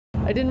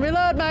I didn't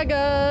reload my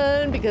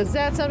gun because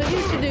that's something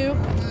you should do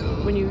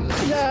when you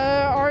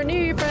are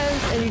near your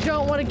friends and you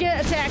don't want to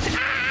get attacked.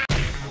 Ah!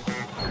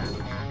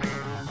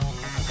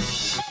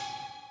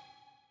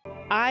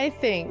 I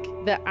think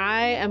that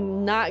I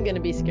am not going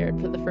to be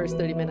scared for the first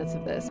 30 minutes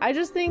of this. I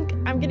just think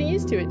I'm getting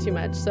used to it too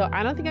much. So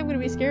I don't think I'm going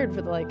to be scared for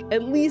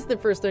at least the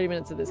first 30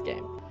 minutes of this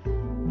game.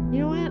 You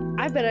know what?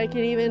 I bet I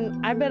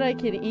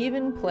could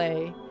even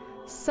play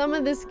some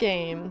of this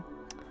game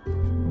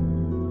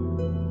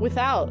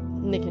without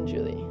Nick and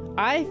Julie.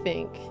 I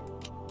think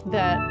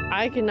that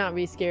I could not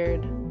be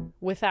scared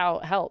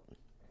without help.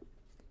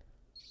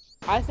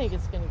 I think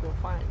it's going to go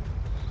fine.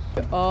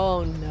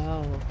 Oh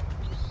no.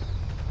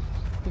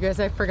 You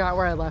guys, I forgot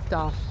where I left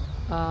off.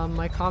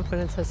 My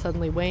confidence has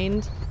suddenly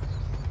waned.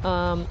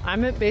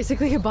 I'm at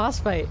basically a boss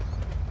fight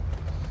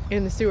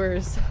in the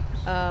sewers.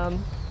 I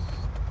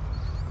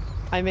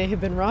may have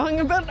been wrong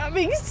about not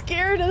being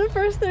scared in the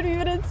first 30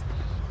 minutes.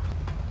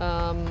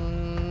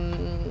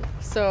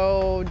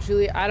 So,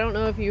 Julie, I don't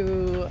know if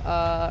you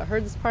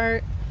heard this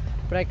part,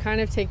 but I kind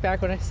of take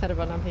back what I said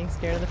about not being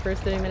scared in the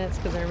first 30 minutes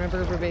because I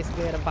remember we're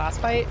basically at a boss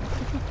fight.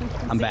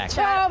 I'm back.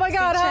 Oh my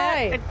god,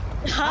 hi!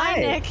 Hi,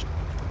 Nick.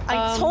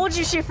 I told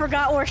you she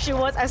forgot where she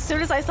was. As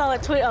soon as I saw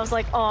that tweet, I was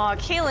like, oh,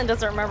 Kaylin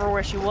doesn't remember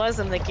where she was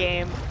in the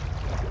game.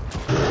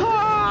 Oh,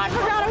 I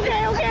forgot. Okay.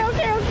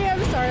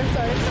 I'm sorry.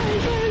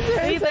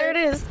 See, there it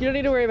is. You don't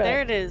need to worry about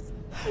there it. There it is.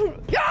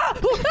 Yeah!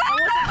 No,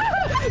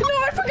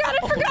 I forgot.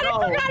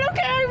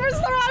 Okay, I was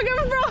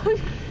wrong.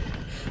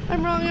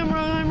 I'm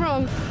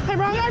wrong.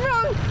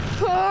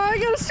 Oh, I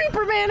got a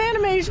Superman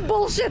animation.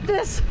 Bullshit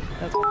this.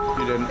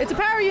 You didn't. It's a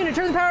power unit.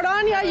 Turn the power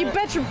on. Yeah, you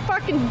bet your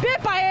fucking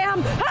bip I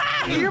am.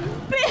 Ah! Your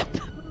bip.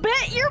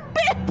 Bet your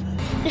bip.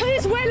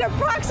 Please wait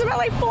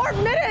approximately 4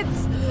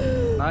 minutes.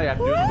 All you have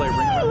to do is play Ring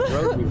Around the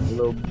Road, you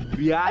little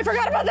biatch. I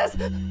forgot about this.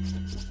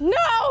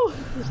 No.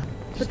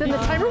 But then the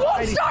timer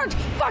won't start.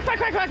 Fuck.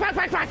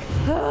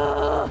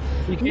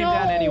 You came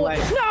down anyway.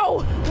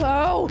 No.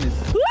 Oh.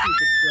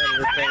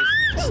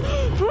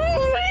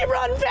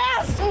 Run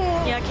fast.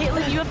 Yeah,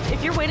 Caitlin,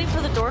 if you're waiting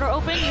for the door to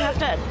open, you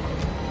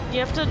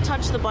have to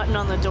touch the button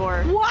on the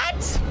door.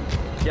 What?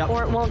 Yep.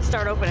 Or it won't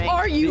start opening.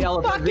 Are you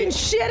fucking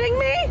shitting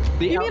me?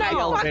 You mean I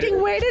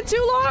fucking waited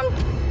too long?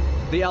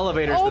 The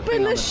elevator.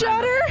 Open the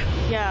shutter?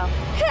 Yeah.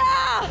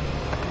 Yeah!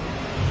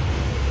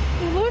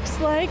 It looks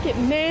like it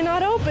may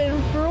not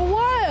open for a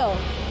while.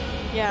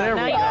 Yeah, there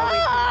now we you gotta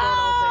wait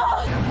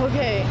for the door to open.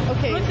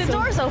 Okay. Look, the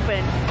door's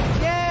open.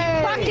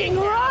 Yay! Fucking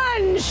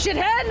run,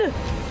 shithead!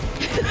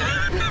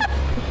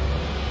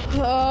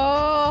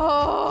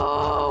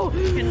 Oh!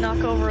 You can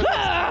knock over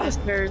the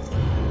stairs.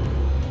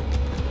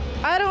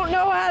 I don't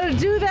know how to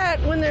do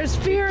that when there's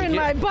fear in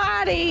my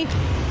body.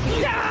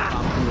 Yeah,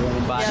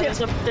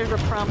 there's a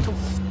prompt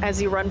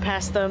as you run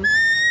past them.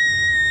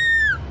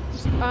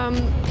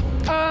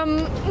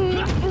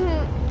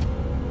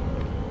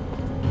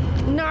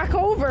 Knock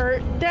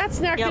over? That's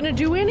not gonna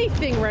do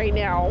anything right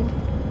now.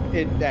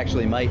 It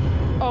actually might.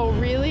 Oh,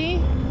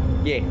 really?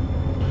 Yeah.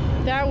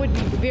 That would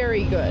be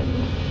very good.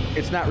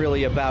 It's not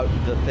really about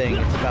the thing,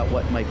 it's about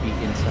what might be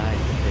inside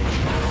the thing.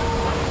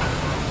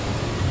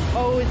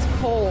 Oh, it's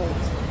cold.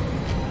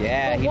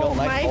 Yeah, he don't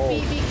like my cold.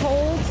 feet be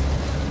cold?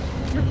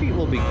 Your feet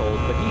will be cold,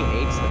 but he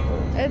hates the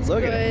cold. It's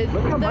Look good. At it.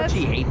 Look how much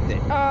he hates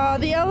it.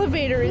 The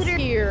elevator is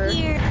here.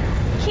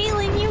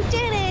 Kaylin, you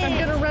did it! I'm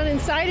gonna run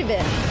inside of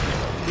it.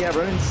 Yeah,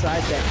 run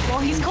inside that.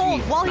 While he's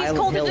cold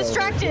and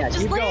distracted, yeah,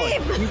 just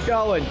leave! Keep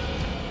going.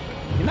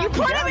 You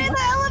put him in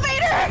the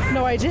elevator!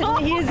 No, I didn't. Oh.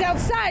 He is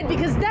outside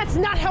because that's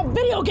not how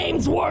video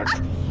games work.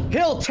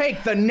 He'll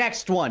take the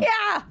next one.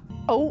 Yeah.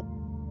 Oh,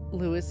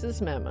 Lewis's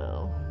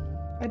memo.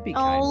 I'd be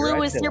kinder. Oh,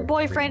 Lewis, your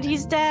boyfriend,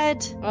 he's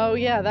dead. Oh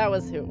yeah, that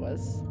was who it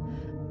was.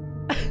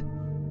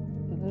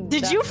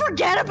 Did you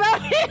forget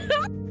about him?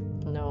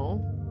 No.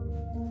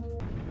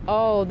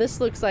 Oh, this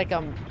looks like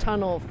a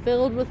tunnel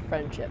filled with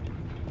friendship.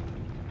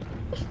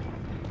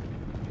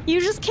 You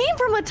just came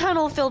from a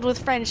tunnel filled with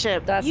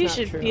friendship. That's you not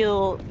should true.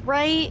 feel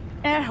right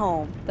at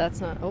home.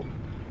 That's not. Oh.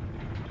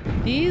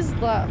 These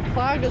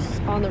plagas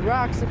on the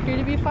rocks appear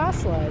to be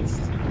fossilized.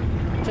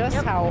 Just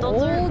how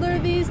old are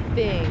these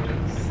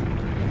things?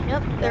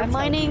 Yep, they're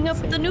mining up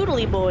the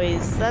noodly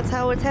boys. That's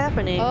how it's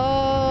happening.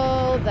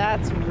 Oh,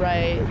 that's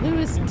right.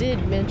 Lewis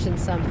did mention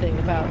something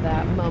about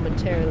that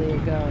momentarily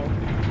ago.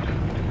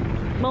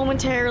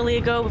 Momentarily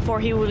ago, before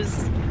he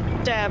was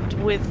stabbed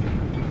with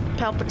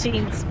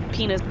Palpatine's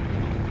penis.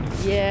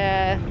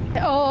 Yeah.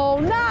 Oh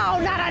no,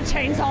 not a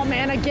chainsaw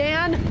man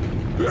again!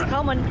 He's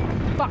coming.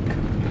 Fuck.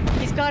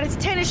 He's got his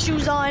tennis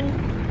shoes on.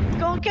 He's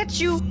gonna get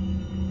you.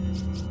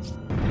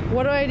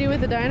 What do I do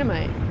with the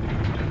dynamite?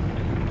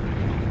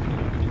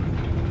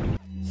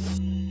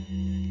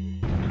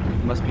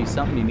 Must be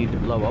something you need to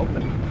blow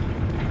open.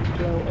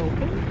 Blow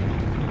open?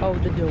 Oh,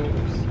 the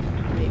doors.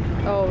 Maybe.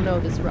 Oh no,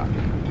 this rock.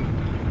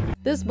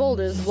 This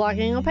boulder is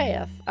blocking a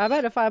path. I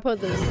bet if I put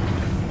this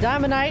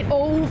dynamite.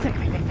 Oh, fake.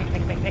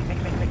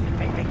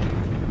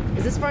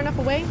 Is this far enough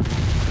away?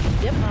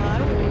 Yep.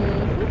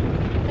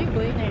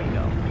 Thankfully. There you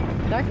go.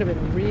 That could have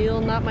been real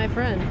not my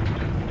friend.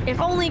 If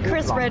only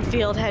Chris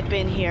Redfield had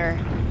been here.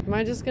 Am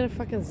I just gonna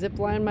fucking zip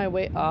line my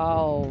way?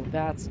 Oh,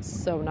 that's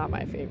so not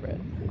my favorite.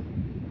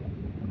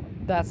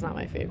 That's not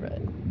my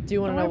favorite. Do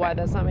you want to know why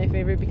that's not my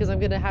favorite? Because I'm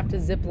gonna have to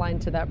zip line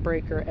to that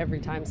breaker every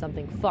time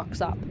something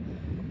fucks up.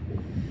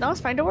 No, it's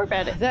fine. Don't worry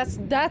about it. That's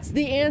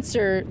the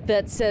answer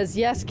that says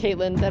yes,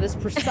 Caitlin. That is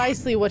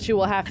precisely what you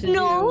will have to do.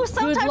 No,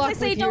 sometimes Good luck I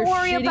say with don't your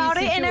worry shitty about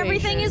it and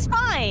everything is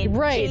situation. fine.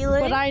 Right, Caitlin.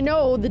 but I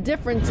know the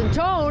difference in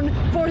tone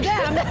for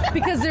them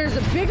because there's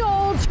a two big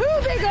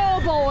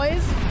old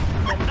boys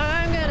that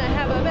I'm gonna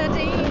have a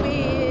birthday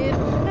with.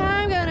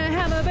 I'm gonna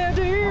have a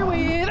birthday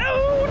with.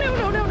 Oh, no.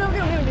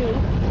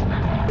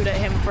 Shoot at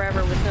him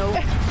forever with no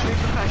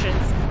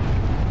repercussions.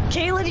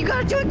 Caitlin, you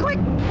gotta do it quick.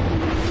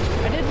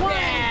 I did one.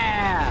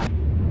 Yeah!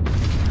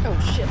 Oh,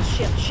 shit.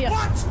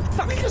 What?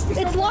 Fuck.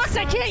 It's locked.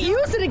 I can't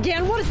use it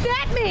again. What does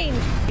that mean?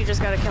 You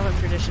just gotta kill him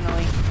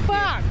traditionally.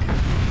 Fuck.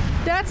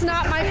 That's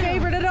not my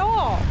favorite at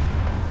all.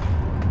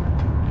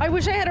 I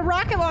wish I had a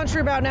rocket launcher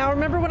about now.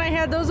 Remember when I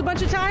had those a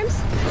bunch of times?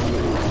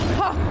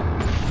 Ha!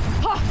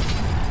 Ha!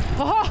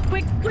 Ha!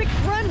 Quick,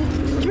 run!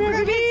 Come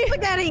here, baby!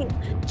 Spaghetti!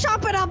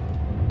 Chop it up!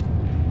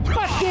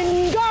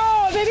 Fucking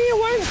go, baby!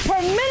 Words per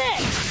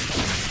minute!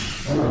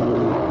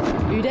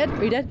 Are you dead?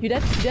 You die? You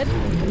die?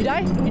 You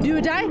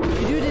die?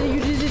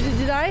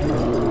 You die?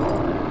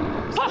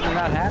 I'm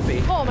not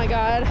happy. Oh my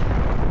god.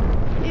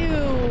 Ew.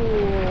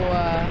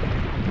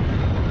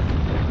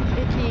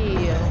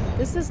 Icky.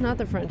 This is not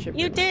the friendship.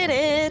 You did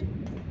it!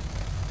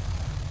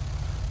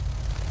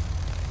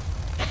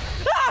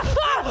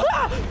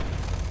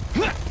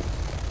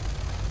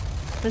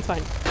 It's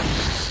fine.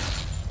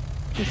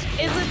 Is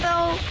it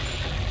though?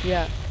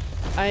 Yeah.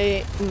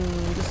 I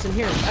just didn't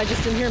hear him. I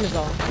just didn't hear him is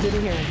all.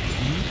 Didn't hear him.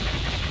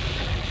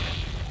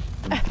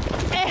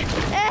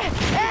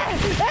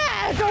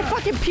 Don't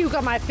fucking puke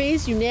on my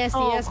face, you nasty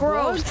ass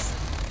gross. bros.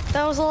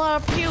 That was a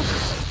lot of puke.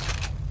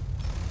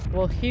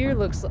 Well, here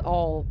looks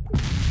all...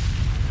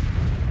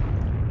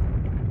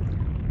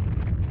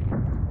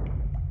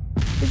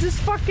 Is this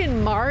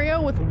fucking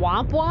Mario with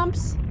womp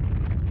womps?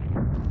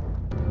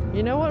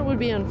 You know what would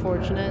be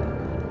unfortunate?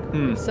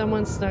 If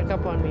someone snuck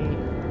up on me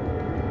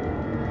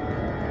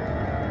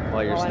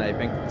While you're while I'm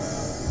sniping.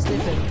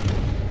 sniffing.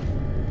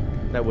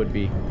 That would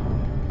be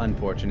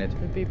unfortunate.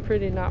 It'd be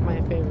pretty not my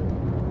favorite.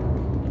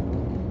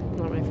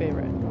 Not my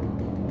favorite.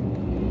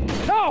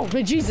 Oh,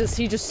 my Jesus,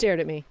 he just stared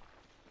at me.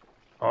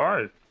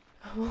 Hi.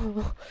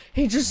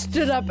 He just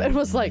stood up and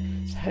was like,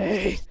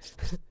 hey.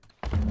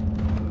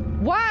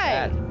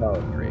 Why? That's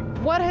poetry.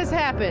 What has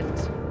happened?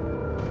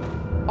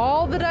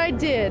 All that I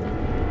did,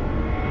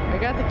 I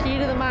got the key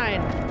to the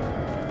mine.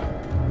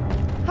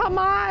 A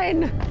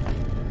mine!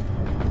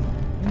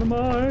 The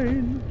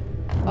mine.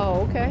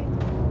 Oh, okay.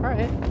 All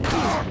right.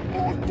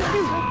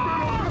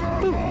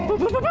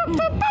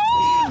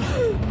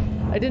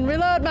 I didn't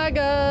reload my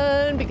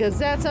gun because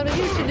that's something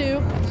you should do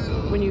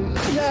when you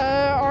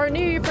are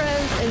near your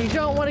friends and you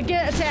don't want to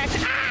get attacked.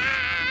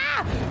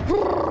 Ah!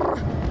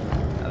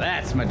 Now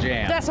that's my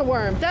jam. That's a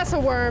worm. That's a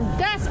worm.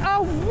 That's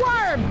a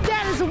worm.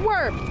 That is a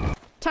worm.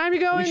 Time to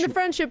go in the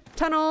friendship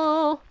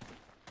tunnel.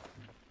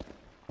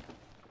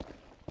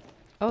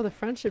 Oh, the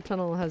friendship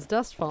tunnel has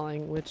dust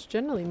falling, which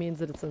generally means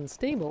that it's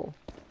unstable,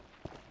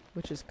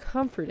 which is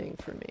comforting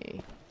for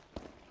me.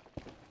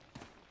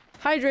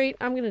 Hydrate.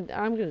 I'm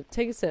gonna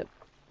take a sip.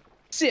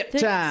 Sip Sip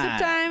time.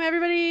 time,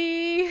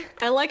 everybody.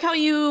 I like how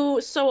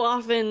you so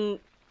often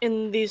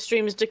in these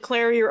streams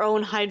declare your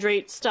own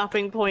hydrate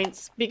stopping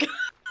points because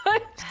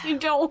you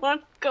don't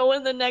want to go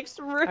in the next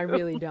room. I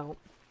really don't.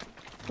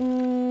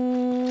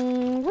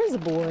 Where's the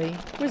boy?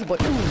 Where's the boy?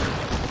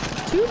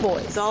 Ooh, 2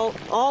 boys. It's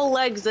all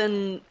legs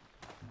and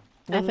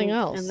Nothing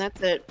else. And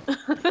that's it.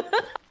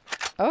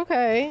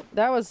 Okay,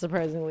 that was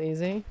surprisingly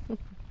easy.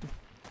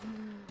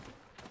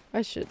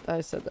 I said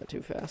that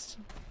too fast.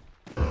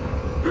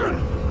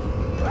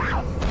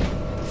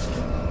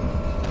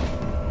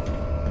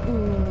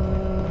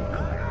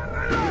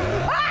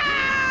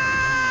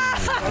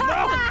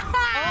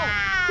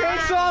 Great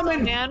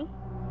salmon! Man,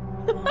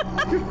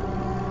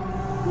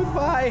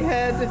 Goodbye,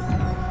 head.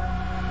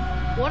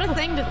 what a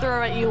thing to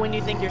throw at you when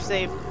you think you're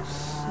safe.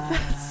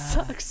 That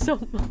sucks so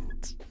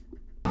much.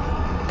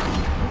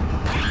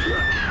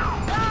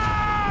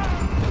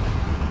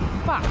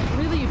 Fuck,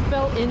 really, you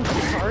fell into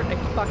the cart? I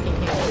fucking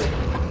hate it.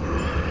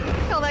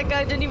 How that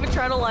guy didn't even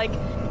try to like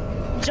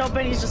jump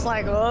in, he's just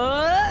like,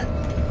 what?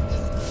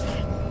 Just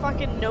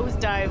fucking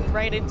nosedived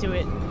right into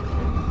it.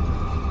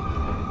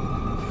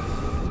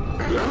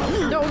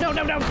 No,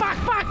 fuck!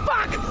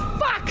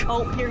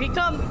 Oh, here he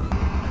comes.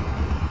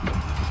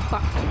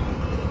 Fuck.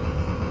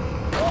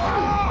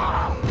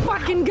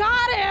 Fucking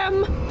got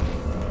him!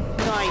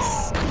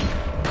 Nice.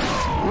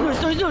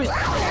 Nice.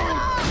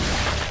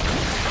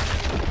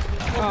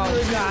 Oh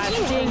gosh,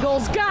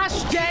 Dangles,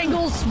 gosh,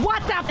 Dangles,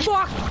 what the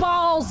fuck,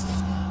 balls?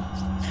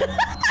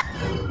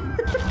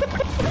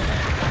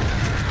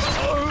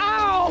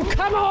 Oh,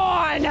 come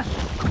on!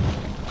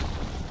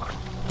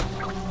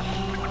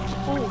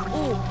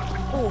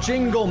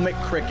 Jingle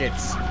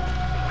McCrickets.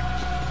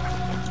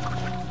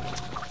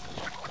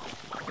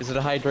 Is it a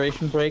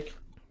hydration break?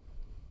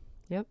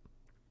 Yep.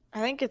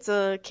 I think it's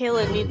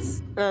Kayla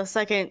needs a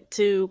second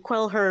to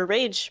quell her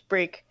rage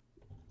break.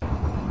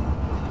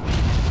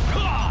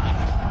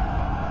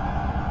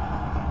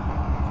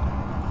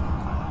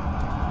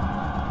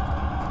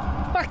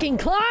 Fucking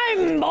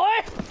climb, boy!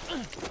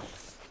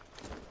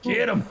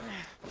 Get him.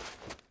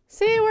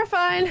 See, we're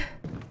fine.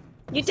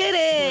 You did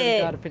Swear to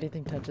it! God, if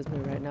anything touches me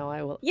right now,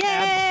 I will Yay!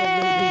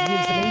 absolutely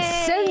use an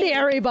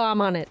incendiary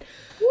bomb on it.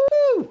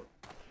 Woo!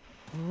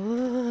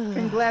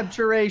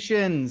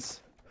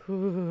 Congratulations.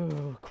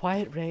 Ooh,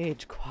 quiet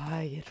rage,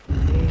 quiet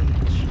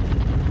rage.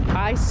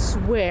 I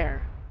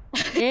swear,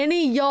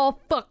 any y'all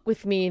fuck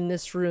with me in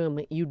this room,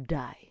 you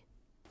die.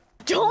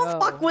 Don't No.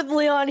 fuck with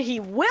Leon, he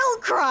will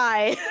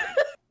cry!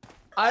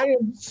 I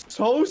am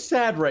so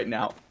sad right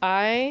now.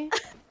 I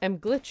am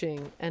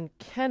glitching and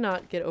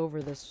cannot get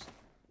over this.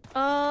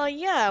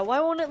 Yeah, why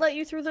won't it let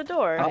you through the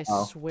door? I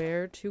Uh-oh.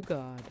 swear to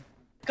God.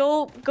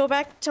 Go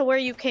back to where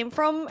you came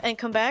from and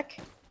come back.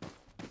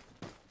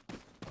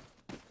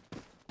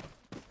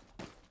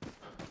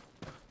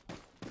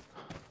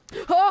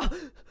 Oh!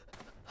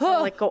 Oh,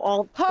 Like go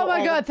all. oh go my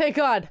all- God, thank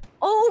God.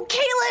 Oh,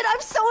 Caitlin,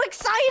 I'm so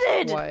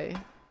excited! Why?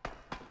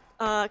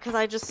 Cause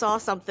I just saw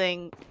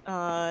something,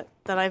 that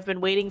I've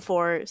been waiting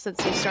for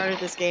since you started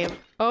this game.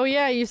 Oh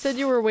yeah, you said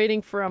you were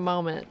waiting for a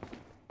moment.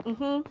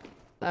 Mm-hmm. I'm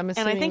And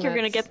assuming I think you're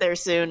gonna that's- get there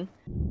soon.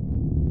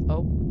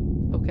 Oh,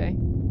 okay.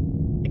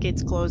 The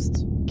gate's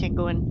closed. Can't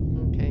go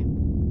in. Okay.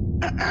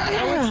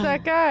 Oh, it's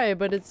that guy,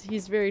 but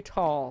he's very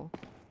tall.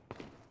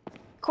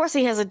 Of course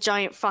he has a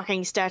giant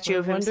fucking statue I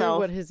of wonder himself.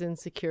 what his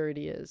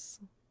insecurity is.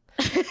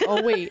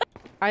 Oh wait,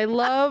 I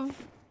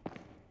love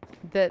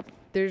that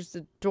there's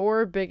a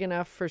door big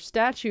enough for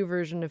statue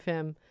version of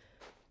him,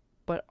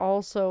 but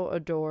also a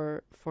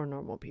door for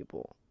normal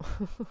people.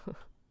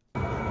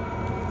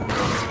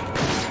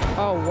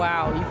 Oh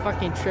wow, you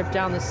fucking tripped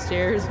down the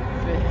stairs,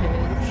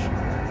 bitch.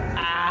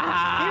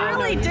 He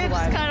really he's did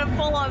alive. just kind of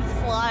full on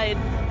slide.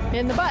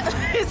 In the butt.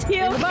 Is he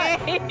In the okay?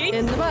 butt.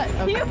 In the butt.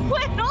 Okay. You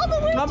went all the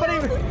way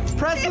Somebody down.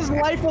 press his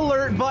life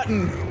alert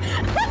button.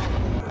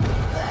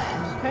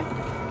 Okay.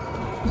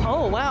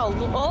 Oh wow.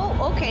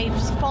 Oh, okay.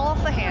 Just fall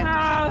off the hand.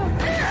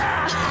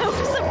 I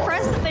was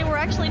impressed that they were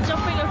actually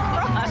jumping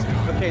across.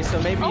 Okay, so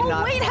maybe Oh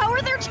not. wait, how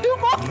are there two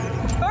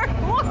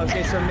more?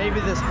 Okay, so maybe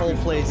this whole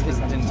place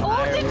isn't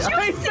Oh, entirely. did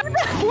you see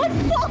that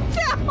one fall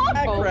down?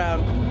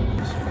 Background.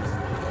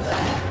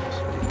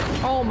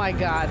 Oh my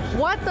God.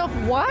 What the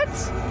what?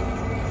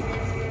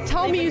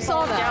 Tell me you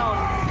saw that.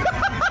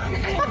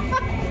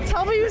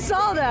 Tell me you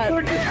saw that.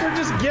 They're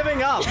just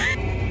giving up.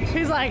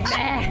 He's like,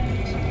 nah.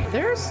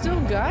 There are still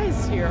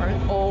guys here.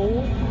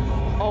 Oh.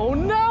 Oh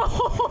no.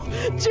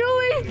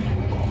 Julie,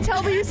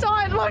 tell me you saw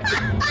it. Look.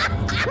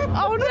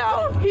 Oh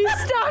no. He's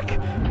stuck.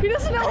 He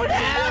doesn't know what to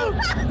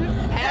do.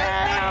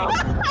 Help.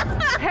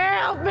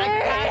 Help me.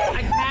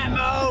 I can't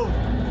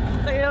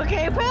move. Are you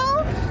okay,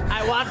 pal?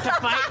 I want to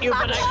fight you,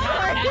 but I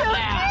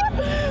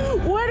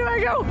can't. Where do I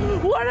go?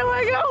 Where do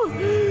I go?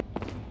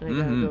 I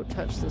gotta go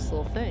touch this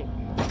little thing.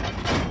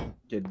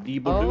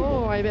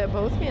 Oh, I bet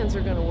both hands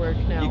are gonna work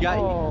now. You got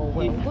oh,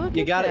 well, look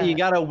you at gotta that. you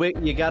gotta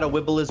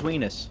wibble his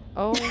weenus.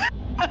 Oh,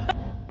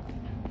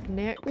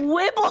 Nick.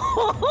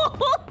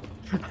 Wibble.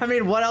 I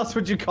mean, what else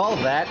would you call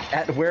that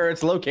at where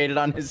it's located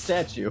on his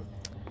statue?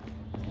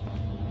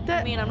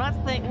 I mean, I'm not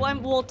saying.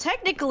 Well,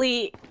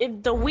 technically,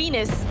 the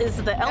weenus is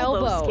the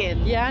elbow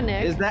skin. Yeah,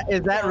 Nick. Is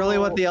that really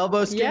what the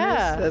elbow skin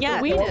yeah, is? That's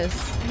yeah. what-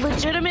 weenus.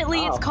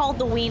 Legitimately, it's Oh. called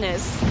the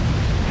weenus.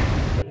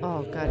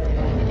 Oh, God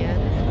damn it again.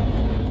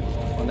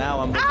 Well, now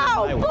I'm.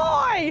 Ow,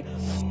 boy!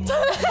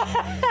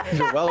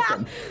 You're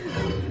welcome.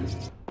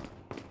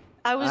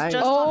 I was I-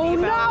 just Oh talking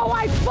about. no,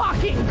 I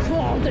fucking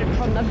called it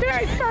from the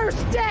very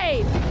first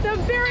day! The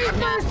very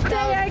first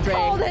day I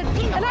called it!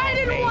 And I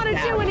didn't want to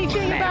do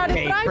anything about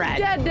it, but I'm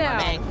dead now!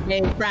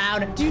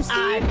 Do you see?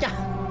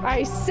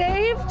 I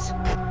saved?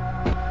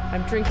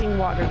 I'm drinking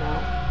water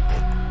now.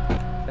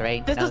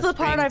 This is the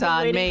part I've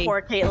been waiting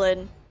for,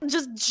 Caitlin.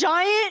 Just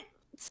giant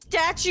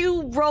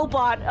statue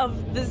robot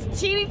of this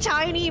teeny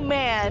tiny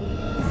man.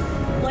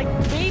 Like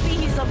maybe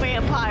he's a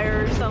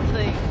vampire or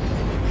something.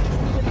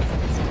 With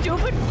this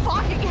stupid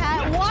fucking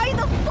hat. Why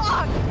the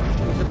fuck?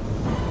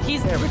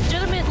 He's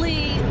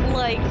legitimately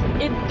like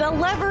the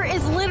lever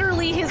is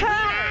literally his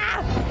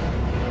hand.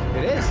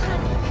 It is.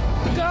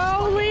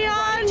 Go,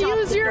 Leon! Chop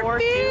Use the your door,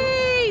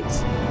 feet!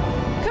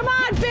 Come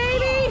on,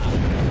 baby!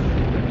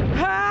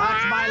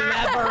 Touch my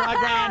lever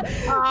again.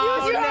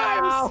 Use your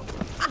arms!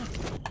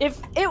 If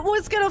it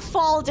was gonna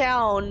fall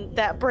down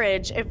that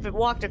bridge, if it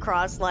walked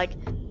across, like,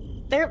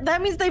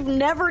 that means they've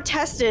never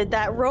tested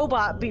that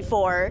robot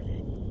before.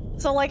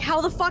 So, like,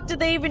 how the fuck did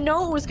they even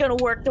know it was gonna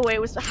work the way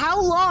it was? How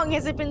long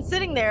has it been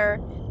sitting there,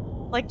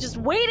 like, just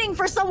waiting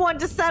for someone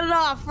to set it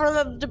off for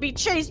them to be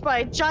chased by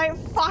a giant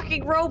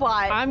fucking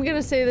robot? I'm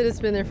gonna say that it's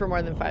been there for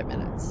more than 5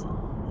 minutes.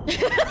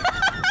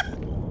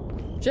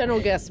 General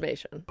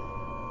guesstimation.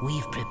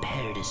 We've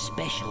prepared a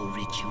special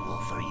ritual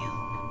for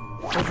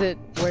you. Is it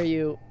where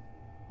you...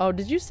 Oh,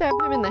 did you stab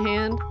him in the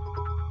hand?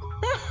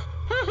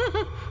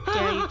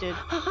 Yeah, you did.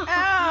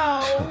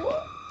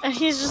 Ow! And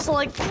he's just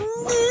like,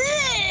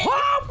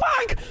 oh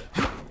fuck!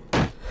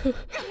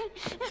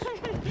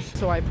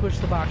 So I push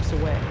the box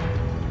away.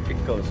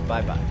 It goes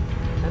bye-bye.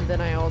 And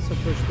then I also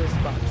push this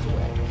box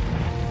away.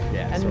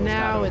 Yeah, and so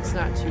now it's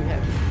not too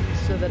heavy,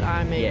 so that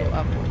I may go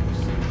upwards.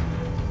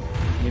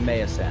 You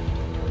may ascend.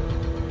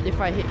 If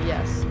I hit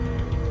yes.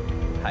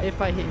 Hi. If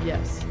I hit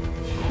yes.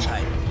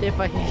 Hi. If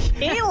I hit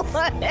yes.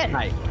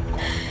 Hi.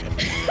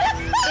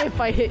 If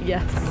I hit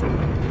yes.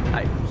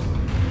 Hi.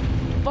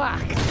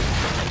 Fuck.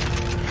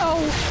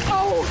 Oh,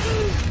 oh!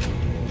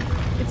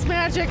 It's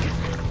magic.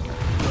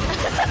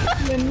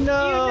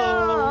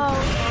 No.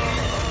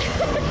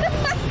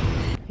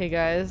 Hey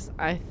guys,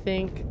 I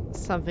think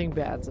something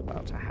bad's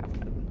about to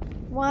happen.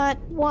 What?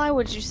 Why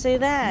would you say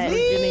that? We're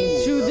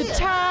getting to the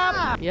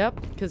top! Yep,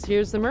 because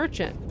here's the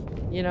merchant,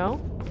 you know?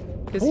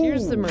 Because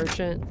here's the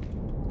merchant,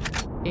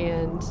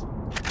 and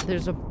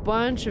there's a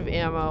bunch of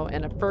ammo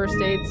and a first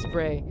aid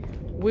spray,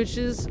 which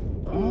is,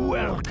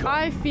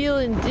 I feel,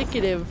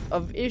 indicative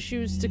of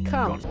issues to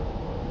come.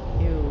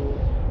 Ew,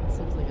 this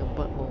looks like a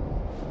butthole.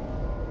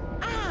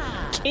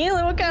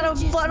 Caitlin, what kind of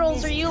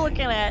buttholes are you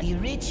looking at? The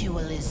ritual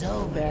is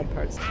over. Bad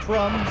parts.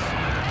 Crumbs.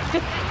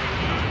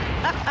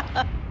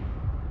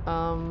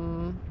 So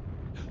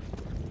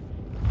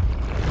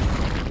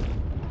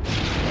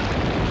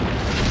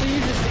you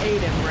just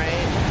ate him,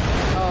 right?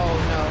 Oh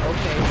no,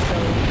 okay, so...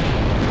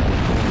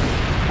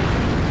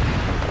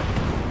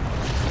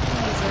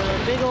 He's a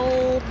big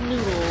old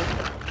noodle.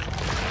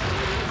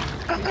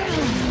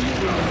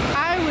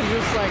 I would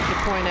just like to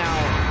point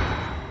out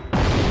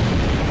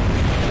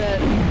that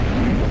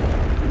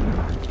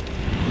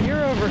you're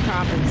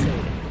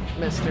overcompensating,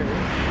 mister.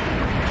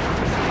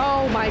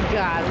 Oh my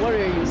god, what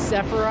are you,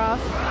 Sephiroth?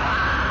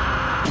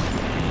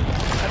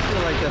 I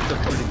feel like that's a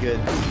pretty good...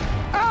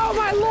 Oh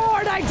my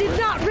lord, I did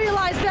not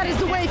realize that is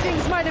the way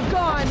things might have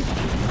gone.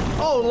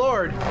 Oh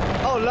lord!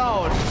 Oh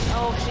lord!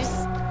 Oh, she's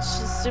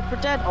super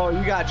dead. Oh,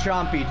 you got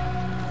chompied.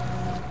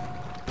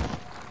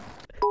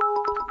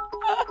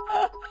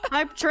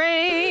 Hype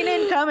train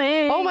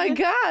incoming. Oh my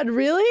god,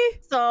 really?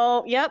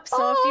 So, yep.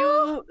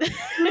 So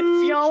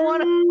if y'all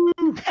want to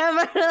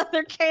have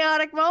another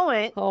chaotic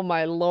moment. Oh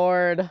my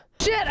lord.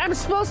 Shit, I'm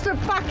supposed to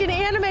fucking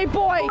anime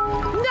boy.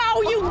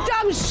 No, you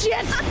dumb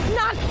shit.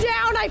 Not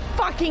down. I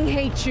fucking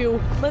hate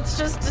you. Let's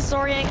just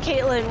disorient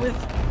Caitlin with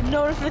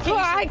notifications.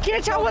 I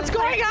can't tell what's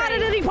going on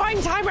at any point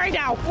in time right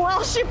now.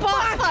 Well, she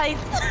boss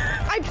fights.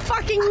 I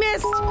fucking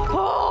missed.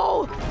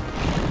 Oh.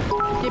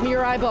 Give me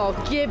your eyeball.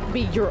 Give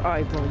me your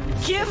eyeball.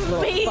 Give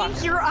me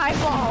your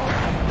eyeball.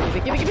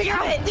 Give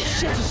it.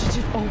 Shit.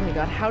 Oh my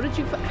god, how did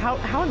you, how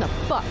in the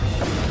fuck?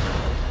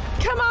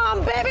 Come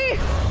on, baby.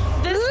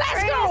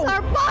 Let's go!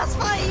 Our boss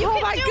fight! You oh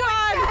my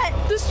god!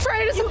 This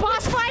train is a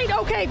boss fight!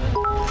 Okay!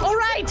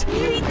 Alright!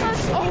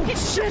 Oh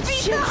shit!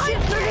 No!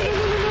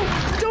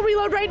 Don't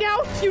reload right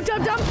now! You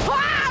dumb!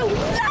 Wow!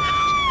 No!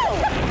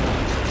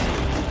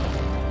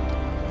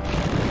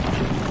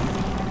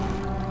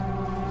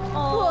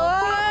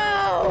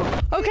 Whoa!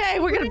 Okay,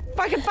 we're gonna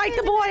fucking fight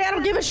the boy! I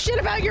don't give a shit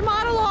about your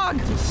monologue!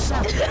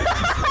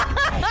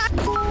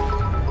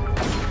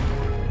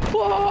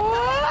 Whoa!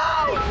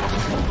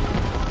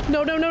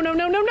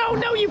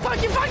 No, you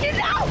fucking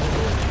no!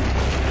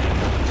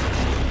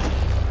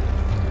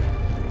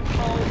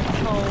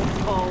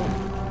 Oh,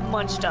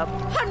 munched up.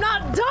 I'm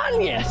not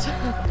done yet!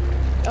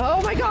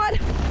 Oh my god!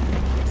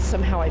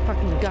 Somehow I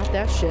fucking got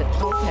that shit.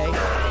 Okay.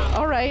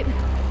 Alright.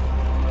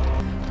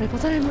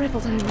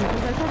 Rifle time.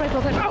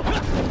 Oh!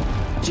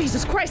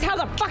 Jesus Christ, how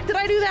the fuck did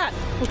I do that?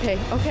 Okay.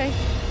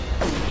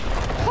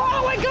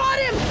 Oh, I got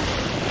him!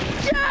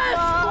 Yes!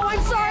 Oh,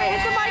 I'm sorry, I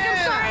hit the mic, I'm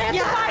sorry, I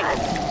hit the mic!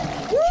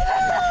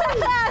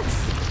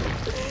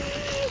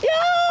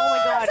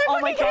 Yes! Oh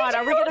my god,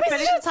 are we gonna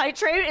finish this hype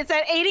train? It's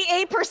at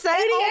 88%. 88%!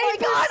 Oh my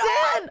god,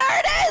 there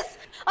it is!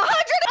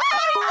 100!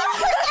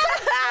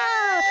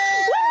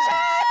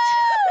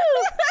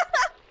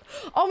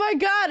 Oh my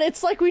god,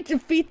 it's like we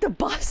defeat the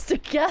boss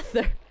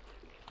together.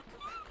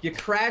 You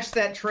crashed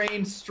that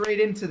train straight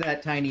into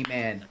that tiny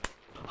man.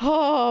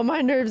 Oh,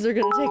 my nerves are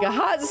gonna take a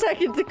hot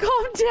second to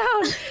calm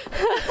down.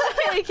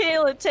 Okay,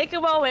 Caitlin, take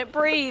a moment,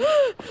 breathe.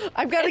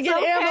 I've got to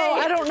get ammo.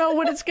 I don't know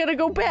when it's gonna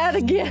go bad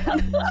again.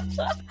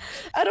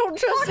 I don't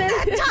trust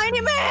that tiny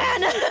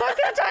man. Fuck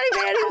that tiny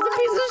man. He was a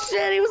piece of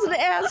shit. He was an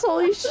asshole.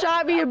 He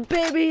shot me and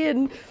bit me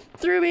and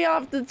threw me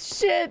off the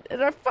shit.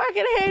 And I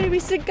fucking hated me.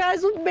 Sent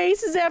guys with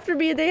maces after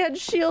me and they had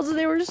shields and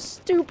they were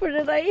stupid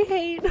and I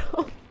hate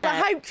them. The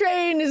hype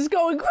train is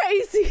going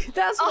crazy.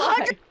 That's why.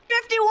 151%.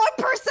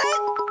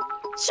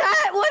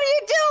 Chat, what are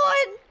you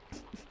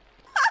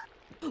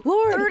doing?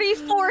 Lord.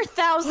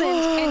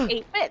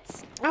 34,008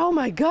 bits. Oh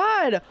my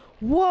god.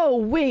 Whoa,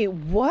 wait,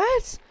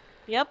 what?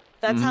 Yep,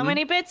 that's how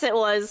many bits it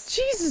was.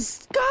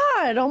 Jesus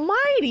God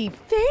almighty.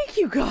 Thank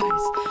you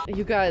guys.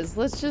 You guys,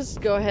 let's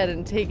just go ahead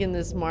and take in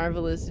this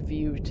marvelous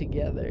view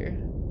together.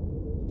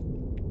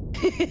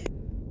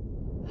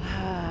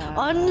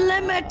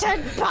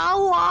 Unlimited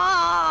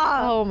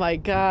power! Oh my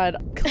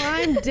god.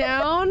 Climb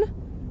down?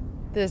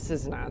 This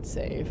is not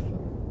safe.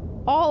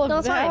 all of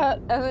That's that,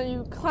 and then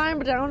you climb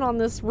down on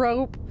this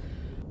rope.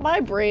 My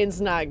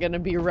brain's not gonna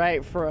be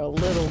right for a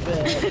little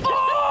bit.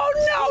 Oh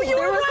no, you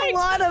were right! There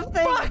was a lot of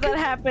things that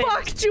happened.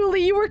 Fuck,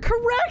 Julie, you were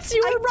correct.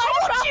 You were right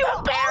about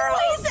the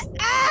always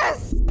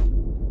ass!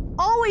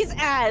 Always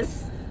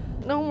ass!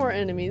 No more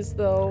enemies,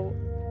 though.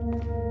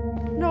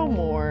 No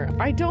more.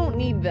 I don't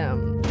need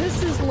them.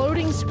 This is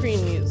loading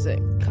screen music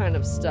kind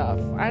of stuff.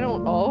 I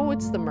don't... Oh,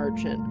 it's the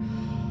merchant.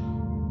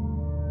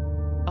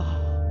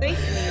 Oh. Fake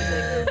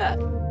music.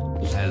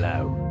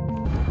 Hello.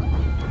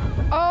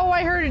 Oh,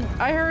 I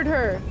heard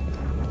her.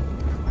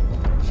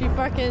 She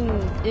fucking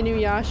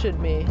Inuyasha'd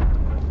me.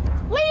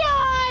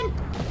 Leon!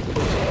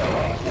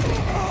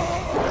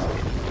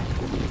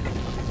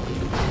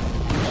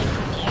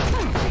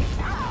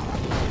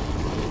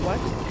 What?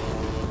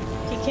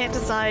 He can't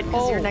decide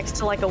because you're next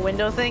to like a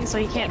window thing, so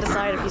he can't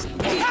decide if he's.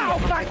 Oh,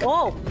 fuck!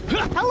 Oh,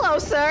 hello,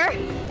 sir.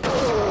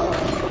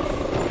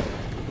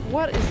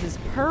 What is this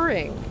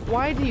purring?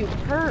 Why do you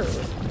purr?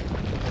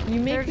 You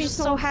make They're me just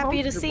so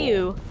happy to see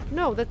you.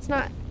 No, that's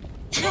not.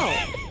 No.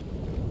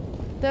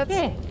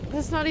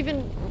 That's not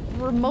even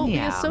remotely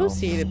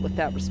associated with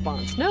that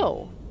response.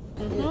 No.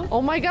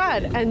 Oh my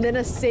god! And then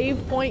a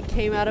save point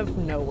came out of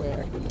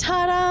nowhere.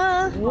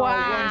 Ta-da!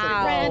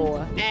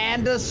 Wow!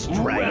 And a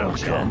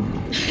stranger.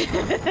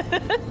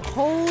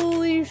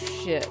 Holy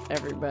shit,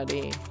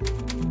 everybody!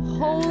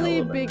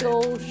 Holy big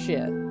ol'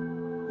 shit!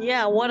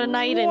 Yeah, what a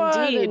night indeed! What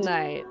a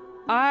night!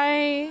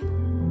 I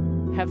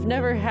have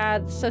never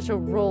had such a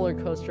roller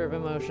coaster of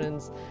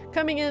emotions.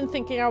 Coming in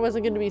thinking I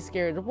wasn't going to be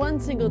scared one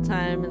single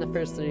time in the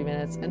first 30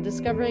 minutes, and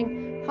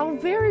discovering how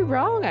very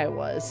wrong I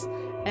was,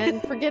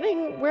 and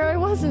forgetting where I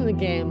was in the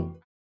game.